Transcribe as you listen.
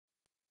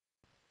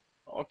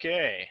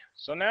Okay,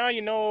 so now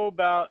you know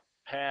about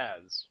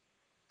paths.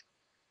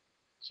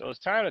 So it's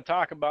time to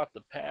talk about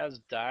the Paths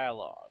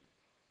Dialog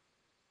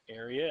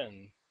area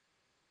and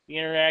the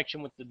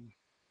interaction with the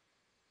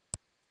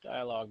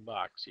dialog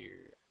box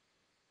here.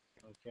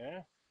 Okay,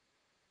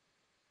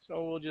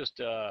 so we'll just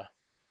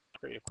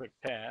create a quick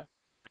path.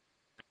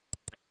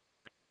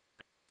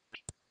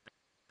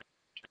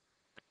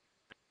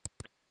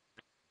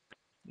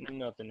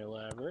 Nothing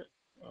elaborate.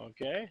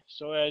 Okay,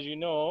 so as you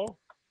know,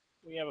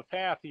 we have a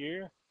path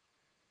here,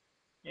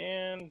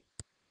 and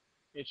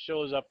it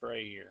shows up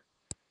right here.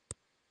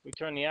 We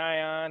turn the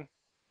eye on,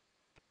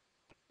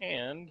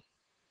 and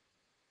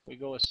we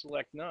go with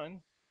select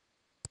none.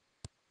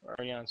 We're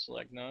already on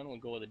select none. We'll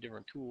go with a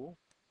different tool.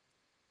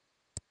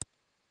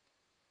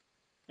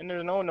 And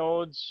there's no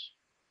nodes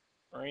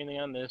or anything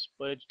on this,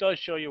 but it does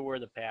show you where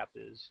the path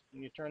is.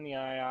 And you turn the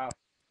eye off,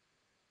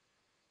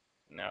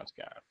 and now it's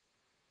gone.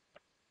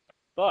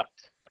 But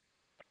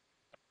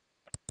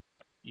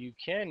you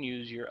can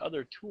use your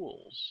other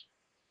tools.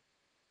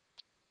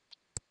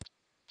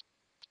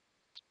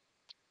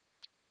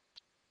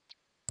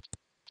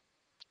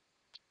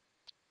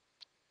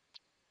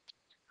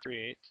 To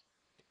create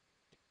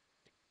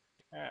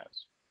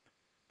paths.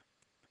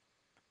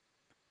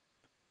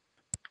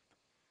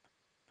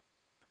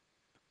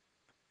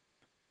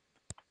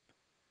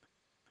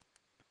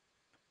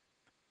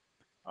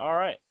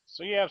 Alright,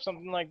 so you have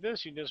something like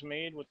this you just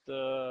made with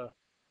the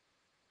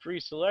free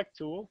select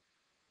tool.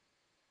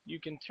 You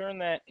can turn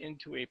that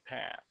into a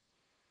path.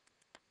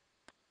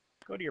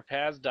 Go to your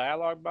Paths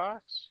dialog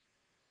box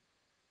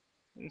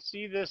and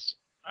see this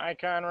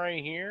icon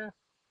right here.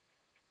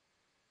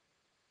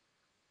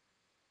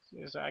 See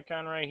this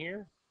icon right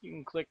here? You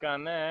can click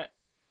on that.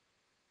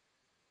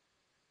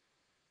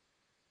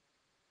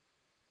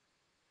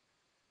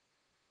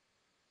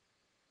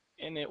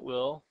 And it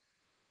will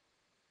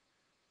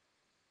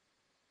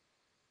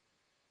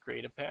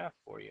create a path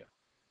for you.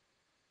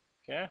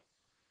 Okay?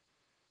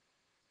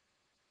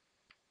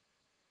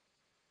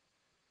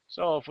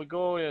 So if we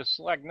go to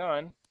select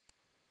none,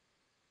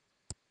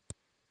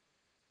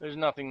 there's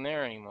nothing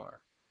there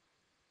anymore.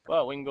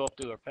 But we can go up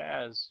to our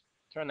paths,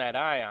 turn that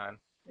eye on,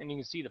 and you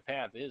can see the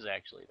path is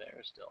actually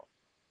there still.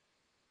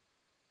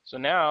 So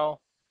now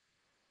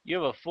you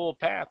have a full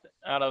path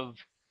out of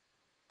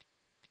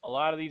a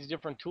lot of these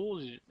different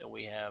tools that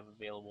we have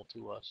available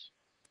to us.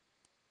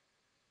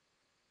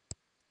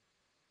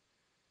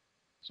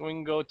 So we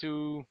can go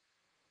to,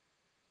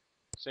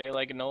 say,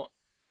 like a note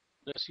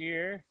this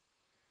here,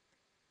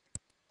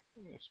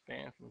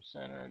 expand from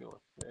center to a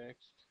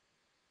fixed,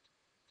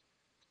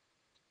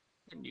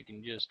 and you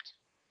can just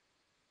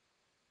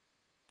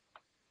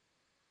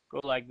go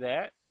like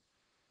that.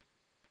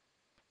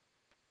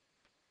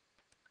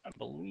 I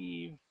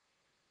believe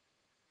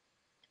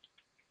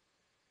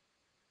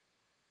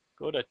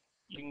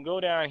you can go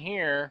down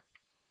here,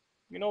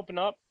 you can open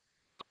up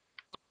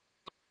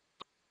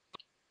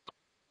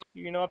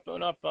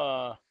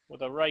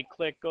with a right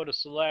click, go to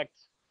select,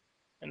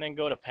 and then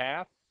go to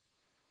path.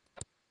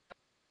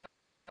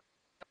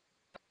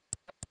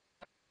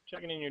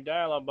 Check it in your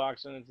dialog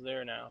box and it's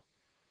there now.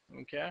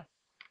 Okay?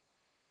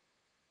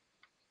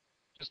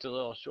 Just a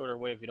little shorter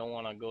way if you don't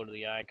want to go to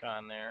the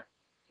icon there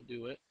to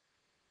do it.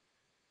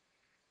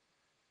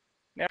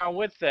 Now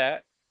with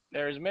that,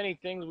 there's many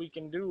things we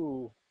can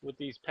do with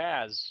these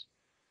paths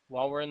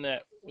while we're in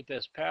that with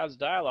this paths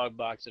dialog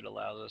box it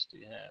allows us to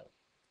have.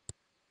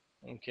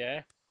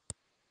 Okay?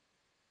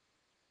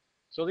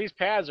 So these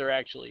paths are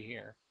actually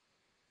here.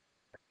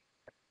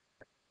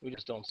 We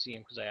just don't see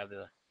them because I have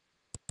the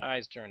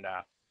eyes turned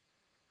off.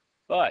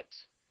 But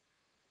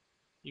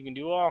you can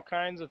do all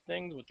kinds of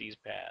things with these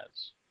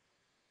paths.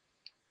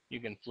 You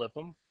can flip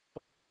them.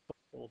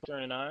 We'll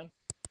turn it on.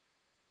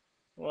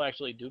 We'll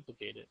actually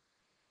duplicate it.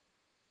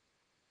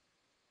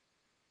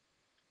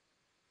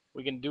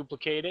 We can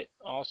duplicate it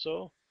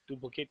also.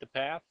 Duplicate the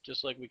path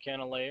just like we can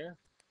a layer.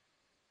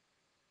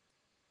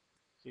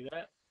 See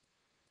that?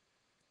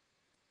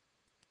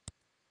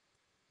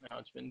 Now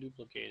it's been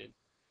duplicated.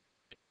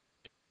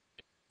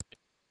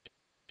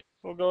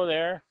 We'll go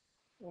there.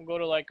 We'll go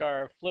to like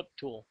our flip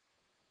tool.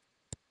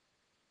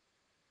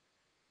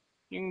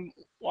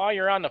 While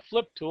you're on the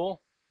flip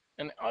tool,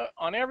 and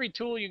on every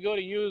tool you go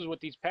to use with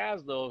these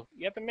paths though,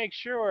 you have to make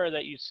sure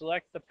that you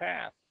select the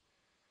path.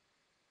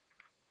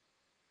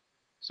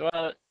 So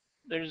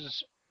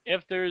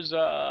if there's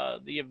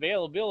the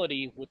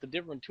availability with the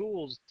different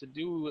tools to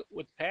do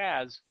with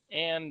paths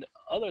and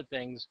other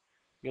things,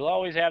 you'll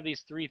always have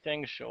these three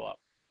things show up.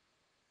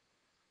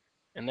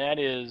 And that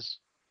is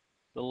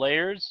the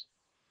layers,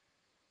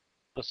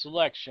 the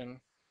selection,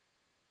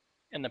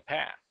 and the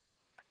path.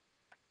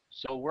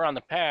 So we're on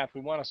the path, we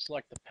want to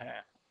select the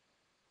path.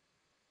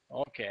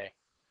 Okay.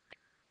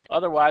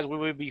 Otherwise, we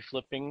would be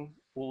flipping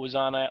what was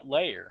on that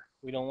layer.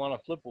 We don't want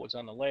to flip what's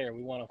on the layer,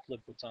 we want to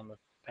flip what's on the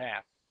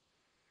path.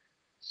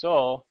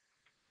 So,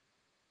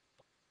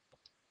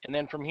 and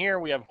then from here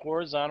we have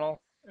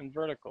horizontal and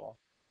vertical.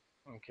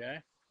 Okay.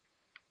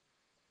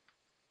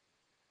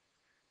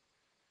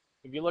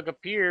 If you look up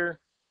here,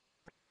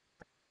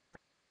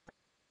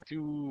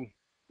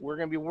 we're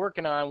going to be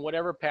working on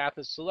whatever path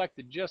is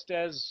selected, just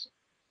as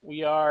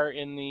we are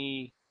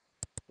in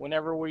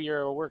whenever we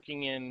are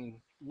working in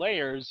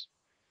layers,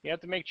 you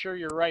have to make sure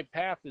your right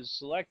path is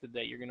selected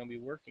that you're going to be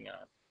working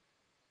on.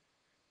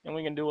 And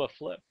we can do a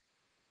flip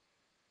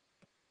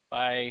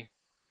by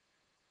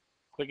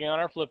clicking on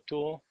our flip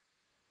tool,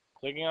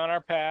 clicking on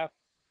our path,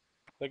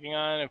 clicking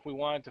on if we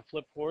want it to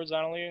flip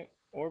horizontally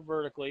or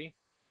vertically,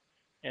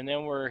 and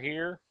then we're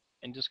here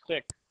and just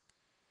click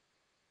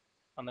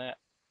on that.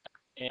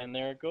 And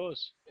there it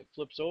goes. It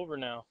flips over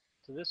now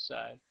to this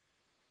side.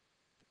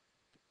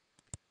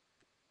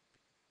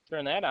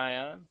 Turn that eye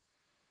on,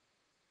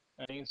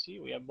 and you can see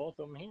we have both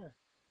of them here.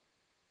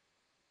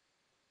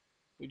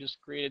 We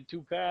just created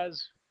two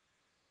paths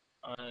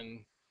and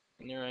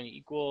they're on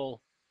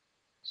equal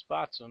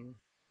spots on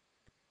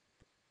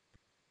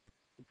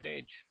the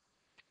page.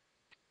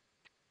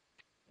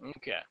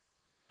 Okay.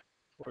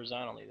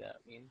 Horizontally, that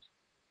means.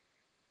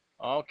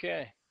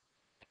 Okay.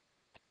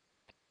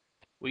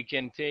 We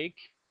can take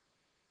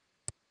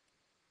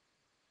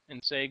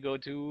and say go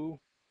to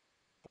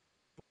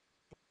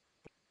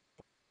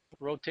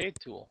rotate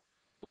tool.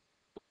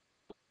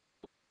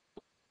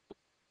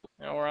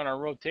 Now we're on our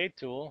rotate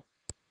tool.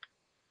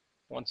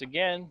 Once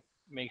again,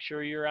 make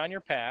sure you're on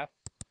your path.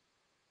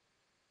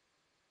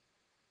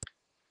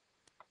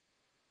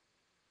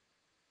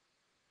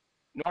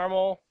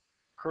 Normal,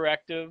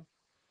 corrective,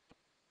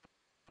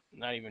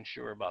 not even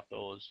sure about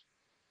those.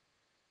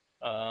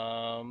 So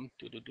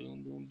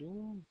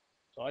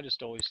I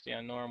just always stay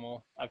on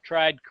normal. I've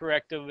tried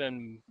corrective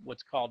and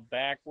what's called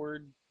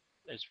backward.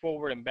 There's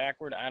forward and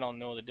backward. I don't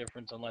know the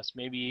difference unless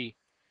maybe,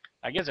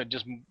 I guess it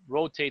just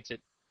rotates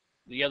it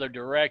the other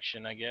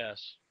direction, I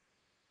guess.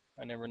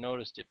 I never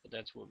noticed it, but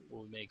that's what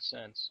would make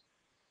sense.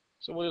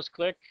 So we'll just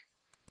click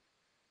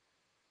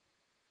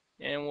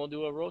and we'll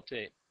do a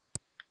rotate.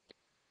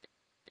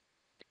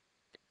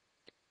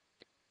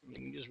 You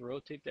can just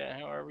rotate that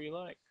however you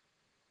like.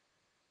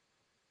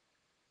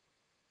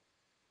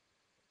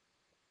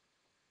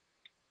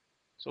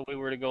 So if we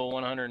were to go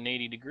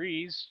 180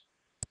 degrees,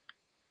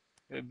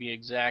 it would be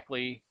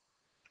exactly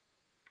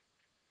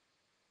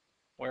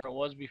where it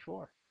was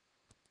before.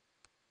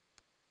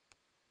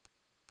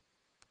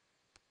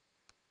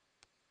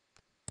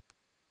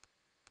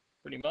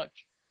 Pretty much.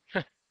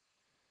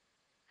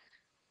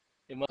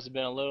 It must have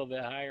been a little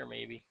bit higher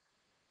maybe,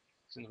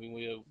 since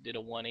we did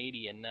a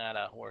 180 and not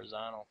a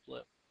horizontal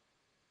flip.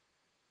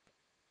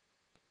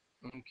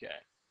 Okay.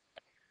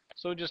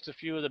 So just a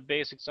few of the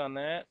basics on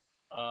that.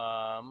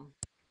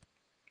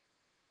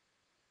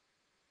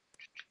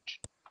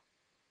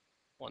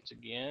 Once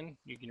again,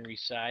 you can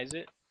resize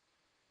it,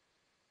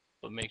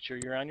 but make sure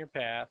you're on your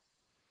path.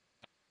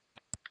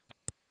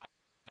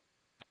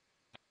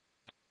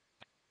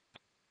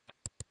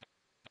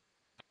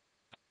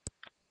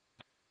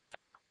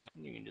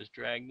 You can just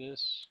drag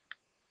this,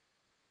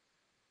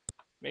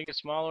 make it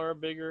smaller or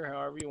bigger,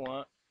 however you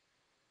want.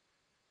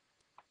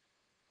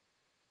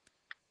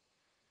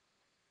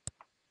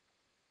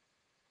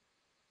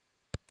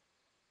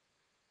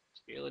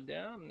 Scale it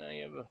down, now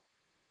you have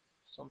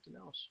something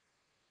else.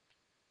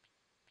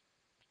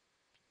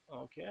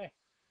 Okay.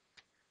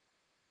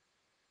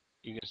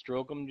 You can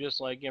stroke them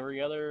just like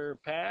every other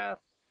path.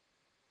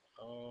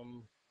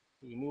 You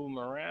can move them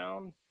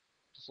around,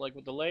 just like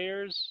with the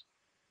layers.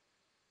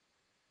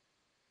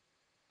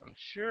 I'm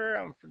sure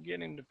I'm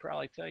forgetting to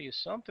probably tell you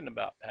something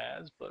about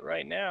paths, but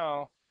right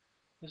now,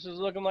 this is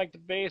looking like the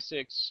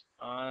basics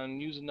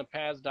on using the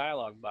Paths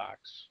Dialog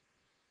box.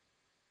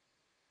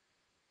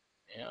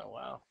 Yeah,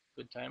 wow,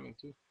 good timing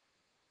too.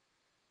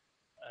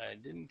 I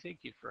didn't take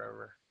you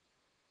forever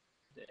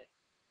today.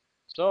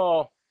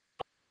 So,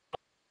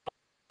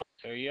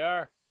 there you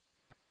are.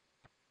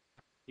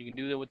 You can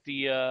do that with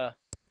the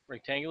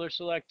rectangular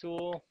select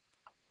tool.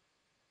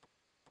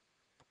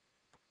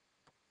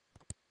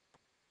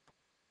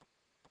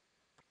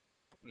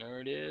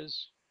 There it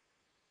is.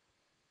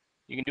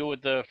 You can do it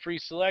with the free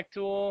select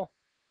tool.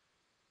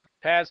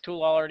 Paths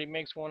tool already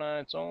makes one on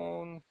its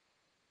own.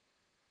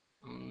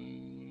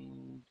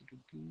 And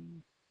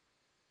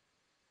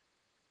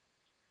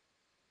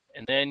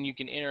then you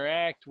can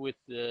interact with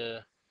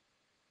the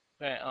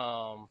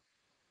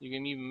you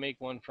can even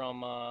make one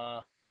from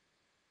all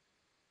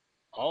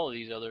of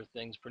these other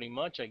things pretty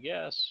much, I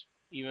guess,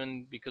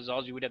 even because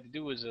all you would have to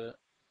do is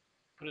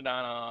put it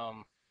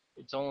on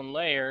its own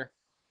layer,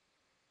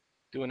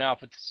 do an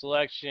alpha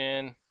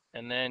selection,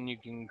 and then you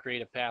can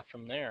create a path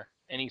from there.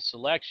 Any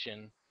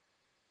selection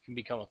can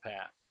become a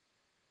path.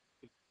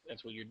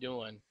 That's what you're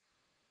doing,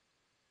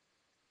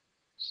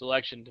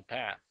 selection to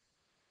path.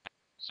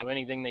 So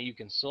anything that you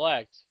can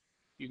select,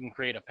 you can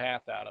create a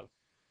path out of.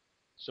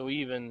 So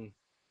even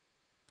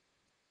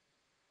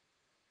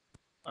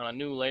on a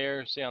new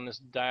layer, say on this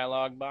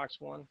dialog box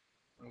one,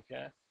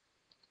 okay,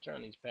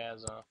 turn these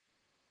paths on.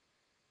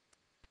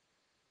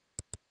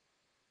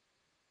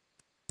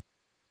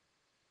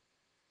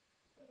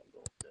 Go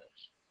with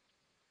this.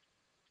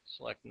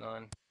 Select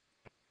none.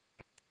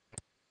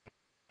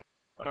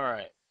 All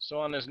right, so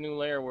on this new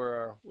layer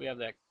where we have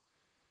that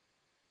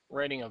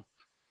writing a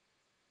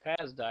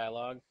Paths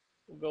dialog,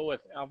 we'll go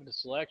with alpha to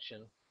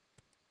selection.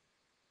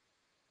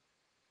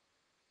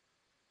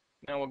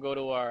 Now we'll go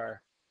to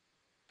our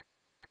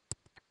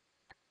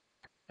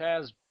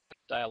Paths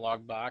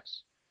dialog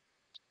box,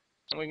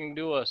 and we can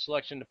do a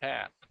selection to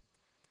path.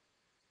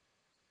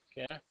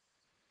 Okay,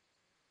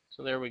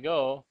 so there we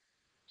go.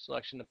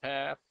 Selection to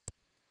path.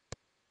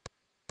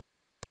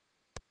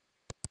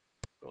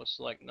 Go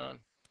select none.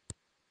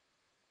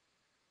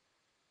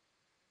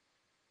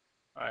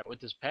 All right, with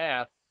this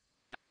path,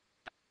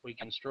 we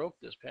can stroke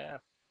this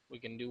path. We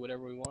can do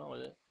whatever we want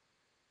with it.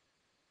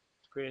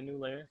 Let's create a new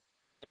layer.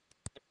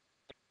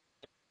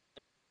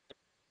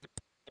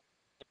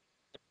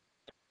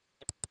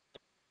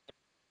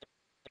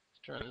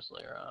 Let's turn this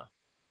layer off.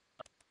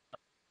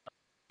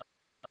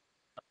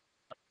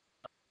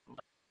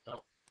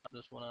 Oh,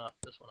 this one off,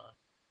 this one off.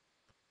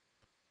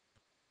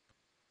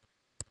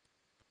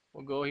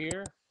 We'll go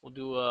here. We'll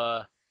do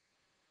a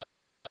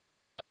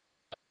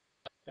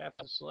path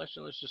to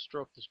selection. Let's just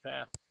stroke this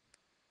path.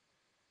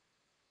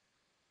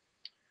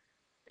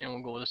 And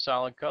we'll go with a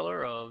solid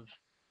color of,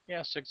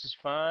 yeah, 6 is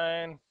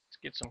fine. Let's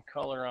get some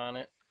color on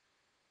it.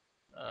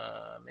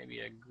 Maybe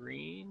a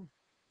green.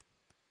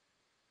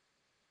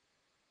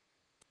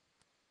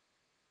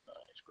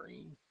 Nice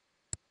green.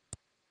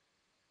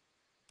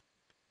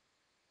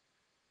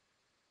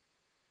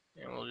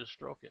 And we'll just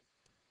stroke it.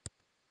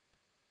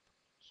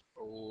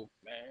 Stroke,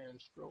 man,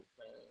 stroke,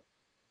 man.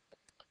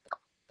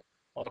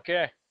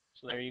 Okay,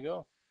 so there you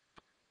go.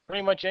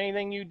 Pretty much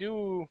anything you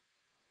do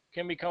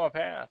can become a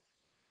path.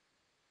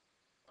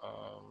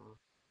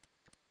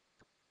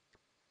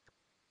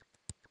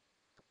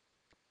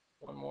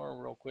 One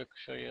more real quick,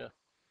 show you,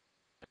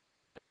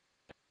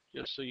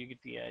 just so you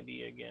get the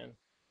idea again.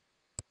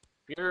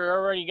 If you're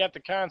already got the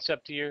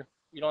concept here,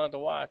 you don't have to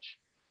watch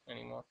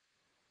anymore.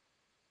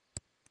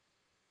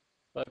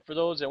 But for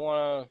those that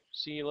want to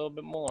see a little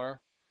bit more,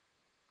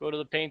 go to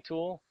the paint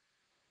tool,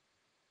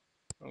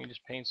 and you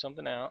just paint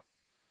something out.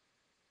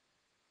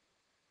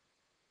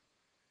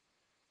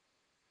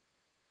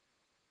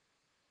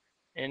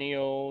 Any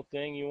old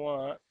thing you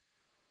want.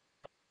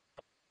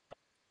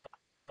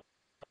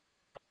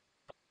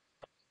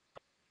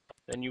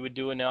 Then you would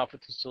do an alpha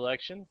to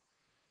selection.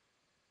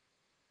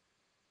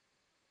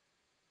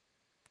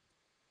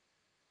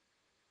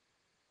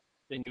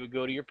 Then you would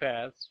go to your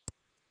paths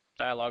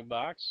dialog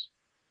box,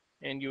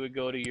 and you would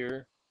go to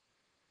your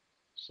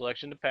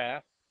selection to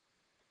path,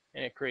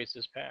 and it creates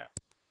this path.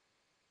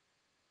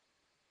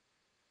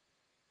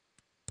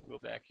 Go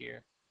back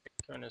here,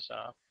 turn this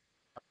off,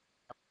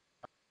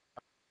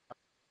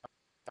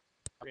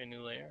 create a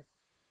new layer.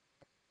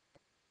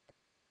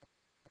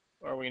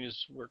 Or we can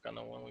just work on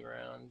the one we were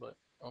on, but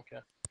okay.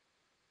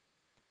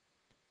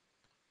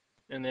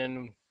 And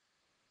then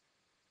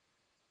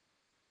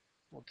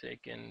we'll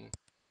take and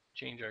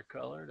change our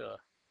color to,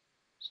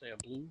 say, a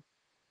blue,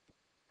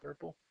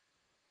 purple.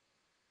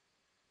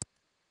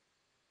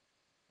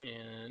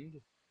 And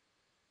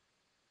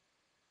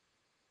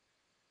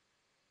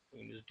we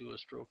can just do a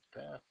stroke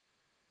path.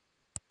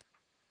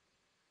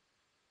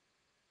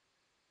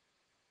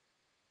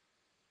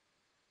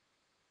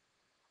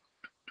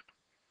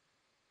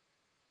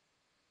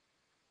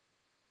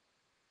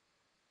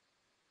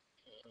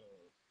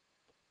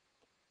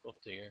 Go up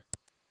to here.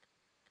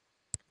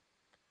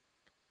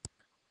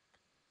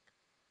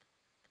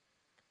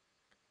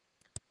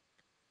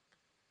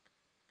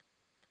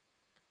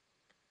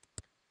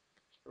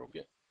 Stroke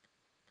it.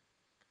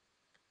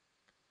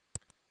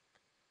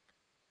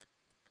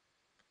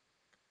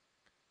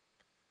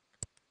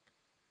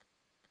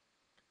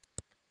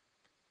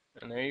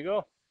 And there you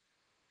go.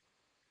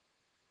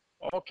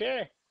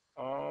 Okay.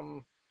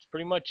 That's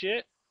pretty much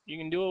it. You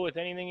can do it with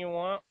anything you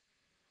want.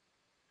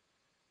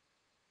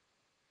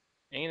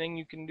 Anything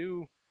you can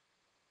do.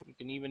 You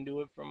can even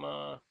do it from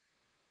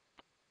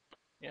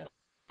yeah,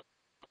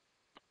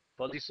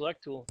 fuzzy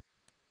select tool.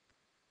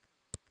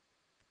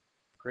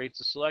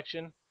 Creates a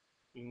selection.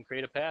 You can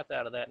create a path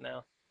out of that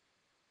now.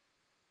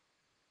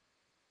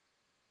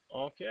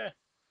 Okay.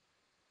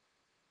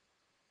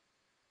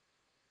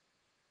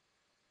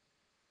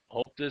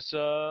 Hope this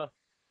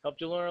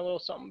helped you learn a little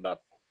something about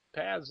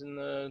paths in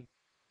the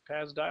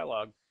Paths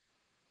dialog.